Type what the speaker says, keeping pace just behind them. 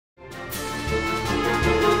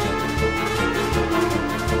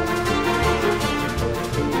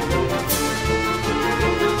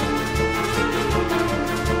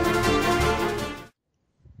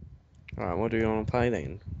do you want to play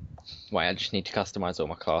then? Wait, I just need to customize all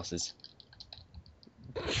my classes.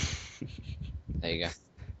 There you go.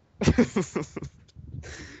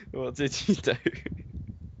 What did you do?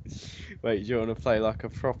 Wait, do you want to play like a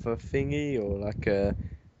proper thingy or like a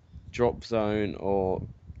drop zone or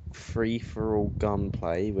free-for-all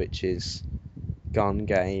gunplay, which is gun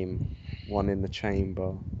game, one in the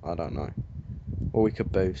chamber? I don't know. Or we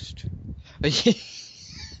could boost. Wait,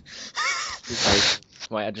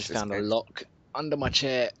 I just found a lock under my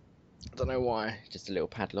chair. I don't know why. Just a little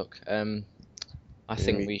padlock. I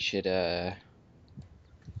think we should. Oh,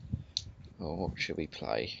 what should we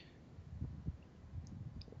play?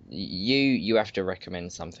 You have to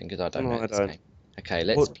recommend something because I don't know this game. Okay,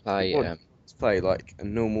 let's play. Let's play like a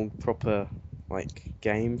normal, proper, like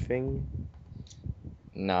game thing.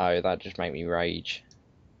 No, that just make me rage.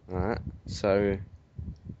 Alright, so.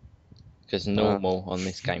 Because normal on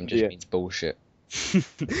this game just means bullshit. No,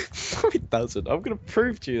 it doesn't. I'm gonna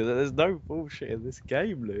prove to you that there's no bullshit in this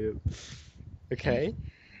game, Liam. Okay.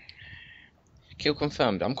 Kill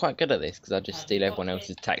confirmed. I'm quite good at this because I just steal everyone else's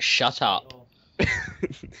attacks. Shut up.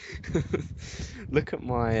 Look at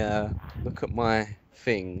my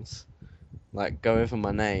things. Like, go over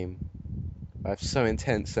my name. I have so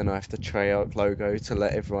intense, then I have the Treyarch logo to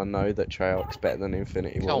let everyone know that Treyarch's better than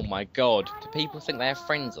Infinity Ward. Oh my god! Do people think they have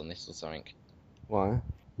friends on this or something? Why?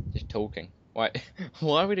 Just talking. Why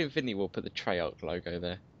would Infinity Ward put the Treyarch logo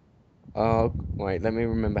there? Oh, wait, let me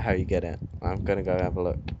remember how you get it. I'm gonna go have a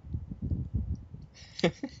look.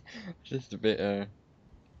 Just a bit,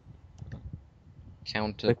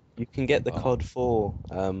 counter. You can get the COD 4,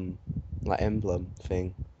 like, emblem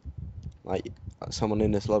thing. Like, someone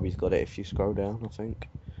in this lobby's got it if you scroll down, I think.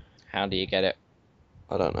 How do you get it?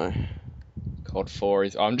 I don't know. COD 4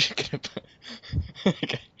 is... I'm just gonna put...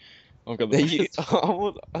 Okay. I've got the...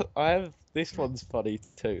 I have... This one's funny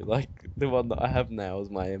too. Like, the one that I have now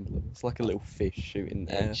is my emblem. It's like a little fish shooting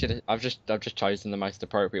air. I've just chosen the most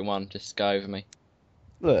appropriate one. Just go over me.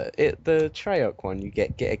 Look, the Treyarch one, you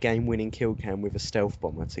get a game-winning kill cam with a stealth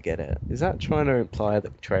bomber to get it. Is that trying to imply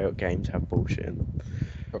that Treyarch games have bullshit in them?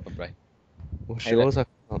 Probably. What's yours?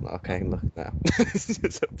 Okay, look at that.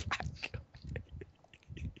 It's a black guy.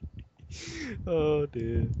 Oh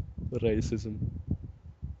dear, the racism.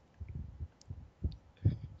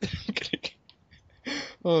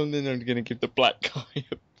 Oh, and then I'm gonna give the black guy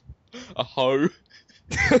a hoe.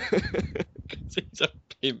 Because he's a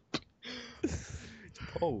pimp.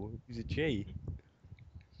 Oh, he's a G.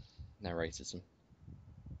 No racism.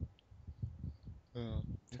 Oh,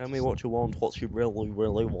 tell me what you want, what you really,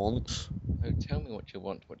 really want. Oh, tell me what you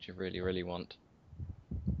want, what you really, really want.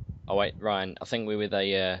 Oh wait, Ryan, I think we're with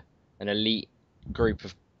an elite group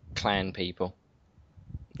of clan people.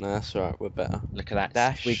 No, that's alright, we're better. Look at that.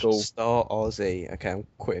 Dash, Star, Aussie. Okay, I'm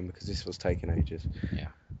quitting because this was taking ages. Yeah.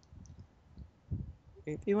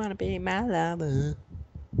 If you wanna be my lover.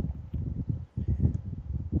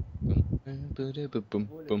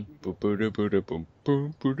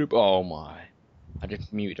 Oh my. I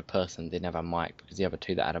just muted a person that didn't have a mic because the other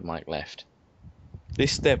two that had a mic left.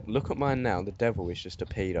 This look at mine now, the devil is just a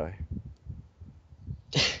pedo.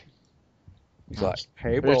 He's like,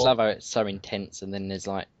 hey boy. I just love how it's so intense and then there's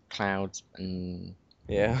like clouds and...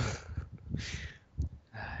 Yeah.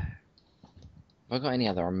 Have I got any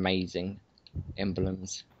other amazing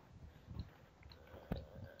emblems?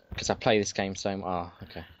 Because I play this game so much. Oh,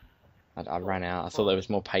 okay. I ran out. I thought there was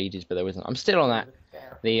more pages, but there wasn't. I'm still on that.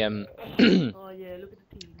 The Oh yeah, look at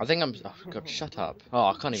the team. I think I'm. Oh God, shut up. Oh,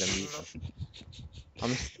 I can't even mute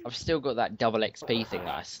them. I've still got that double XP thing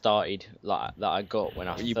that I started, like that I got when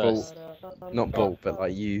I first. Not bought, but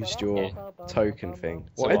like used your token thing.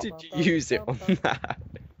 Why did you use it on that?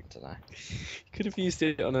 I don't know. You could have used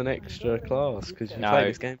it on an extra class because you play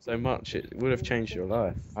this game so much. It would have changed your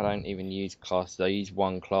life. I don't even use classes. I use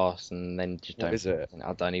one class and then just don't. What is it?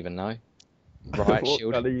 I don't even know. Right, what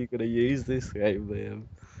shield. What are you gonna use this game, Liam?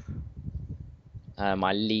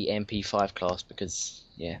 My elite MP5 class because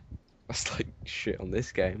That's like shit on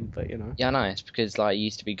this game, but you know. Yeah, I know. It's because like I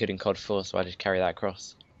used to be good in COD 4, so I just carry that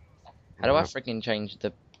across. How do I freaking change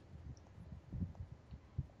the?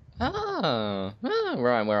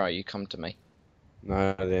 Ryan, where are you? Come to me.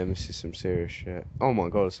 No, Liam, this is some serious shit. Oh my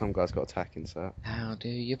god, some guy's got attack inside. How do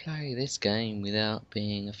you play this game without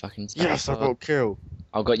being a fucking star? Yes, I got killed.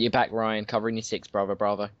 I've got you back, Ryan. Covering your 6,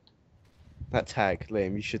 bravo. That tag,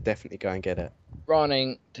 Liam, you should definitely go and get it.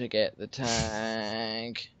 Running to get the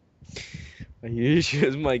tag. I use you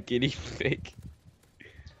as my guinea pig.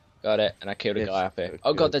 Got it, and I killed a guy up here.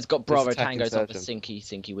 Oh god, there's got Bravo Tango's up for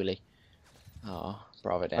Sinky Willy. Oh,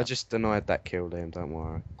 Bravo down. I just denied that kill, Liam, don't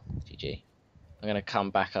worry. GG. I'm gonna come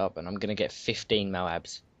back up and I'm gonna get 15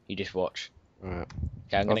 Moabs. You just watch. Right.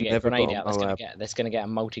 Okay, I'm gonna I've get a never grenade got a out. That's gonna Moab. get. That's gonna get a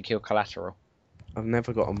multi-kill collateral. I've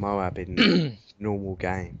never got a Moab in normal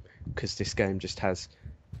game because this game just has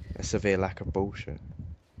a severe lack of bullshit.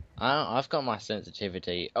 I've got my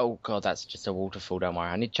sensitivity. Oh god, that's just a waterfall. Don't worry.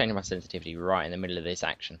 I need to change my sensitivity right in the middle of this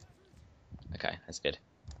action. Okay, that's good.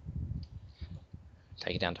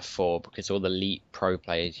 Take it down to 4 because all the elite pro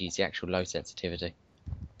players use the actual low sensitivity.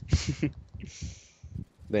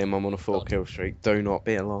 Then I'm on a 4 God. kill streak. Do not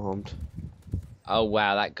be alarmed. Oh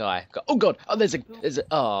wow, that guy. Oh god. Oh, there's a.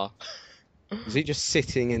 Oh. Is he just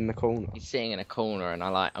sitting in the corner? He's sitting in a corner, and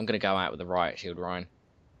I'm gonna go out with the riot shield, Ryan.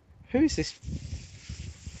 Who's this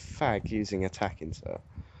fag using attacking, sir?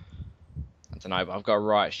 I don't know, but I've got a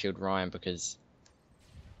riot shield, Ryan, because.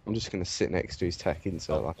 I'm just gonna sit next to his attacking,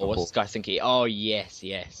 sir. Like Or a what's this guy thinking? Oh yes,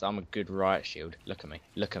 I'm a good riot shield. Look at me,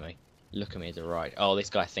 look at me, look at me as a riot. Oh, this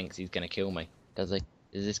guy thinks he's gonna kill me. Does he?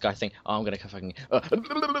 Does this guy think? Oh, I'm gonna fucking.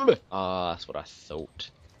 Ah, that's what I thought.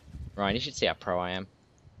 Ryan, you should see how pro I am.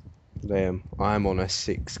 Liam, I'm on a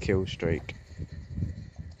 6 kill streak.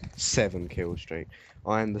 7 kill streak.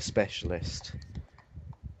 I am the specialist.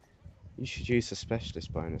 You should use the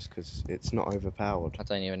specialist bonus because it's not overpowered. I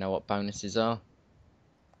don't even know what bonuses are.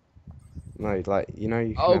 No, like you know.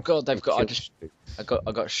 You can Oh have god, they've got. kill streaks.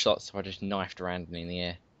 I got shot, so I just knifed randomly in the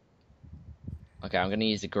air. Okay, I'm gonna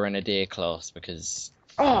use the grenadier class because.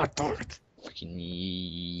 Oh, darn it! Freaking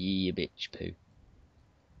yeah, bitch poo.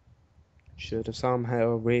 Should have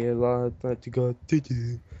somehow realised that you got to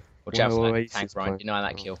do. Watch out Well, for that Oasis tank, Ryan. playing. Deny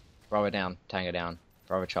that kill. Bravo down, Tango down.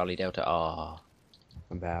 Bravo Charlie Delta. Ah.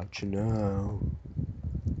 About you know.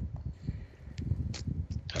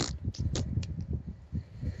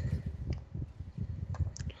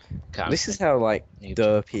 Okay, This is how like Noob.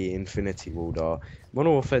 derpy Infinity Ward are.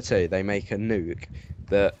 Modern Warfare 2, they make a nuke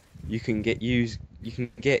that you can get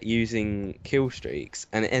using kill streaks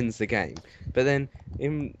and it ends the game. But then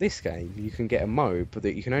in this game, you can get a mob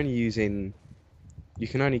that you can only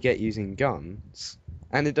get using guns,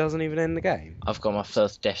 and it doesn't even end the game. I've got my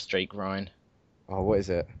first death streak, Ryan. Oh, what is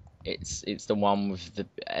it? It's the one with the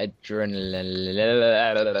adrenaline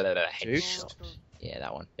headshot. Yeah,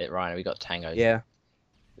 that one. Ryan, we got tangos. Yeah.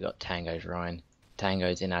 We got tangos, Ryan.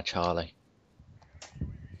 Tangos in our Charlie.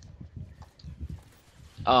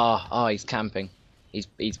 Oh, he's camping. He's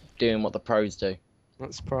doing what the pros do.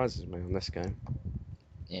 That surprises me on this game.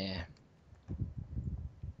 Yeah.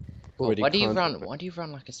 Already Why do you kind run? of- Why do you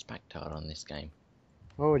run like a spectard on this game?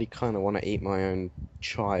 I already kind of want to eat my own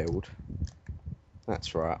child.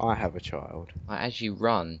 That's right, I have a child. Like, as you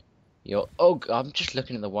run, I'm just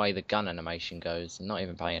looking at the way the gun animation goes and not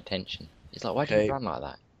even paying attention. It's like, why do Okay. you run like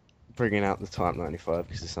that? Bringing out the Type 95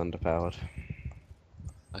 because it's underpowered.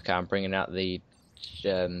 Okay, I'm bringing out the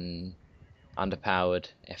underpowered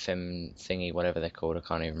FM thingy, whatever they're called. I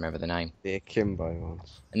can't even remember the name. The Akimbo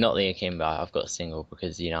ones. Not the Akimbo. I've got a single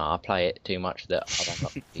because I play it too much that I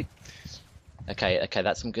don't got. Okay,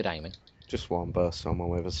 that's some good aiming. Just one burst someone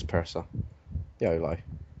with a suppressor. YOLO.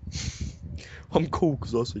 I'm cool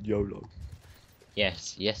because I said YOLO.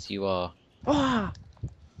 Yes, you are. Ah!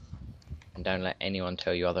 And don't let anyone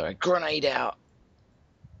tell you other. Grenade out.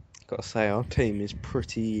 Gotta say, our team is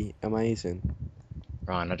pretty amazing.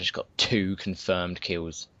 Ryan, I just got 2 confirmed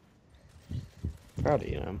kills. Proud of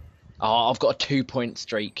you, man. Oh, I've got a 2-point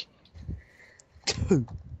streak. 2.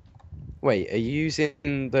 Wait, are you using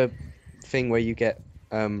the thing where you get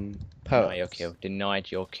Deny perks? your kill. Denied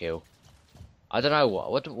your kill. I don't know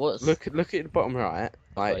what's. Look at the bottom right.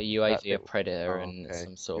 Like Got a UAV, that a little- predator, Oh, and okay.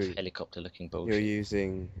 some sort of You're- helicopter-looking You're bullshit.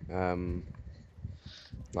 using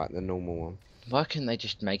like the normal one. Why couldn't they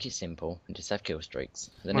just make it simple and just have kill streaks?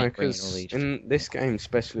 Then No, they bring in all because these. in this game,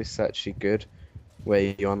 specialists are actually good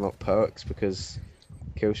where you unlock perks because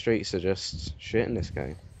kill streaks are just shit in this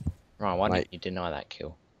game. Right, why like- didn't you deny that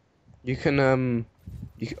kill? You can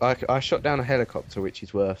I shot down a helicopter which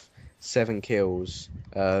is worth 7 kills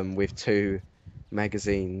with 2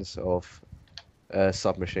 magazines of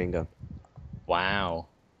submachine gun. Wow.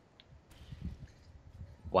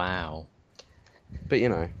 Wow. But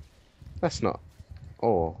that's not.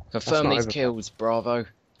 That's Confirm not these over- kills, bravo.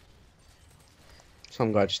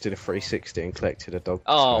 Some guy just did a 360 and collected a dog.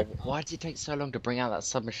 Oh, scope. why did it take so long to bring out that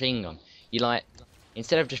submachine gun? You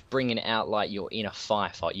instead of just bringing it out like you're in a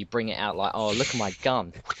firefight, you bring it out like, oh, look at my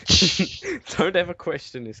gun. Don't ever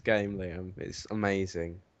question this game, Liam. It's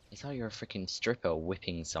amazing. It's like you're a freaking stripper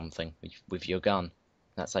whipping something with your gun.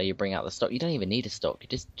 That's how you bring out the stock. You don't even need a stock.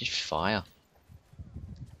 You just fire.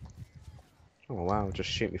 Oh wow, just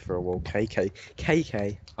shoot me through a wall.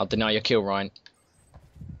 KK. I'll deny your kill, Ryan.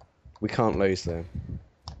 We can't lose them.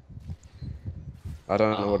 I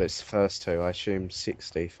don't know what Oh. it's first to. I assume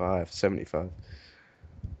 65, 75.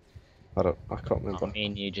 I can't remember. Me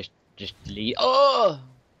and you just lead. Oh!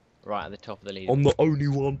 Right at the top of the lead. I'm the only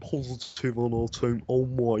one positive on our team. Oh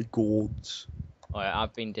my god. Alright,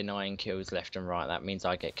 I've been denying kills left and right. That means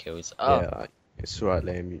I get kills. Oh. Yeah, it's right,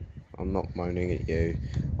 Liam. I'm not moaning at you.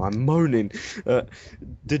 I'm moaning at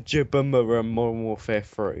the Jabumba Modern Warfare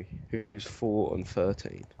 3, who's 4 and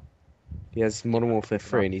 13. He has Modern Warfare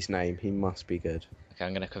 3 in his name. He must be good. Okay,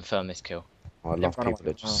 I'm gonna confirm this kill. I love run away. people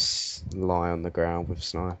that just lie on the ground with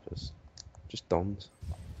snipers. Just doms.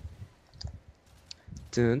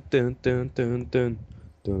 Dun dun dun dun dun.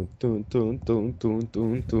 Dun dun dun dun dun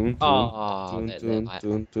dun dun. Oh, they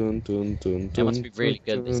must be really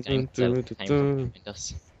good at this game. Came from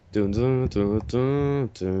us. Dun dun dun dun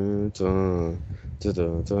dun dun dun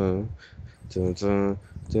dun dun dun dun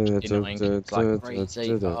Denying kills like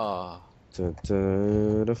crazy. Oh, you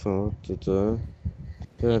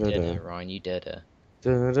did it, Ryan. You did it.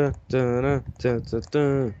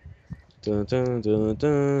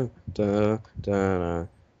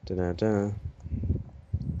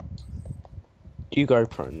 You go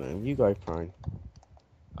prone, man. You go prone.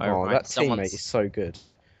 Oh, Right, that teammate is so good.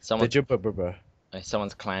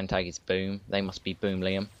 Someone's clan tag is Boom. They must be Boom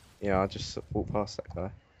Liam. Yeah, I just walked past that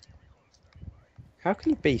guy. How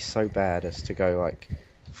can you be so bad as to go like,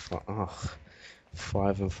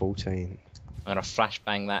 5 and 14? I'm gonna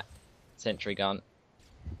flashbang that sentry gun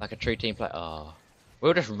like a true team player. Oh,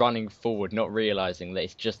 we're just running forward, not realizing that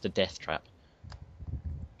it's just a death trap.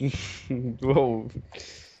 Whoa.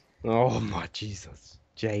 Oh my Jesus.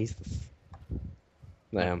 Damn.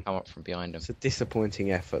 Come up from behind him. It's a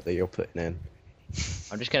disappointing effort that you're putting in.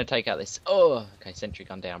 I'm just gonna take out this. Oh, okay. Sentry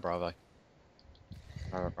gun down. Bravo.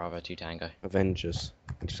 Bravo. 2 Tango. Avengers.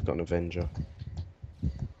 I just got an Avenger.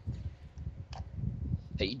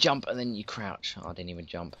 Hey, you jump and then you crouch. Oh, I didn't even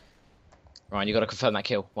jump. Ryan, you gotta confirm that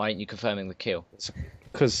kill. Why aren't you confirming the kill?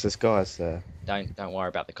 Because there's guys there. Don't worry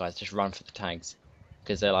about the guys. Just run for the tags,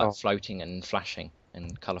 because they're like floating and flashing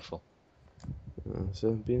and colourful.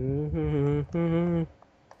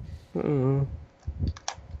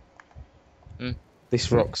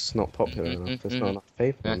 This rock's not popular enough. There's not enough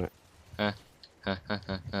people on it.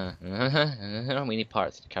 We need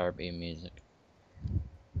Pirates of the Caribbean music.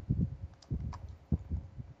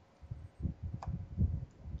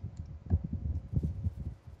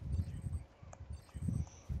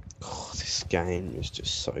 Oh, this game is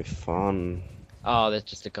just so fun. Oh, there's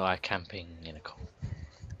just a guy camping in a corner.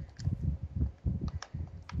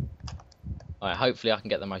 Alright, hopefully I can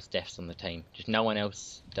get the most deaths on the team. Just no one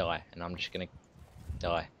else die, and I'm just gonna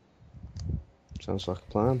die. Sounds like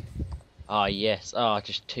a plan. Ah, yes. Ah,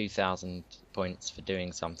 just 2,000 points for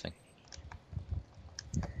doing something.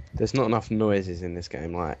 There's not enough noises in this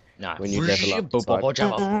game, like No. when you level up. It's like,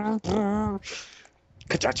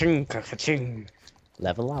 ka-cha-ching, ka-cha-ching.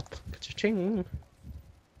 Level up, ka-cha-ching.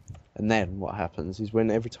 And then what happens is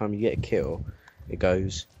when every time you get a kill, it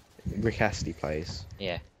goes. Rick Astley plays.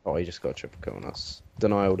 Yeah. Oh, he just got a triple kill on us.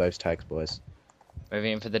 Deny all those tags, boys.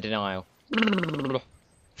 Moving in for the denial.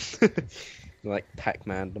 Like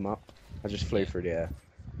Pac-Man them up. I just flew through the air.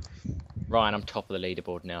 Ryan, I'm top of the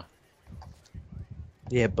leaderboard now.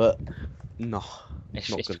 Yeah, but no. It's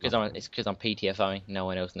Not good because enough. I'm PTFOing. No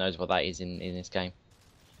one else knows what that is in this game.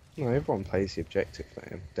 No, everyone plays the objective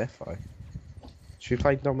game. Defo. Should we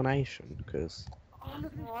play domination? Because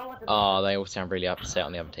Oh, they all sound really upset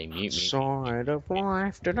on the other team. Mute. side of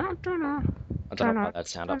life. I don't know why that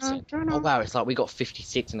sound upset. Oh wow, it's like we got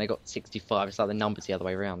 56 and they got 65. It's like the numbers the other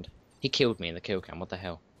way around. He killed me in the kill cam. What the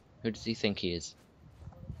hell? Who does he think he is?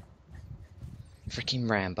 Freaking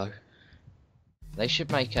Rambo. They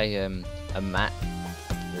should make a map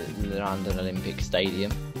at the London Olympic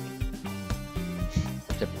Stadium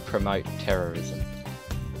to promote terrorism.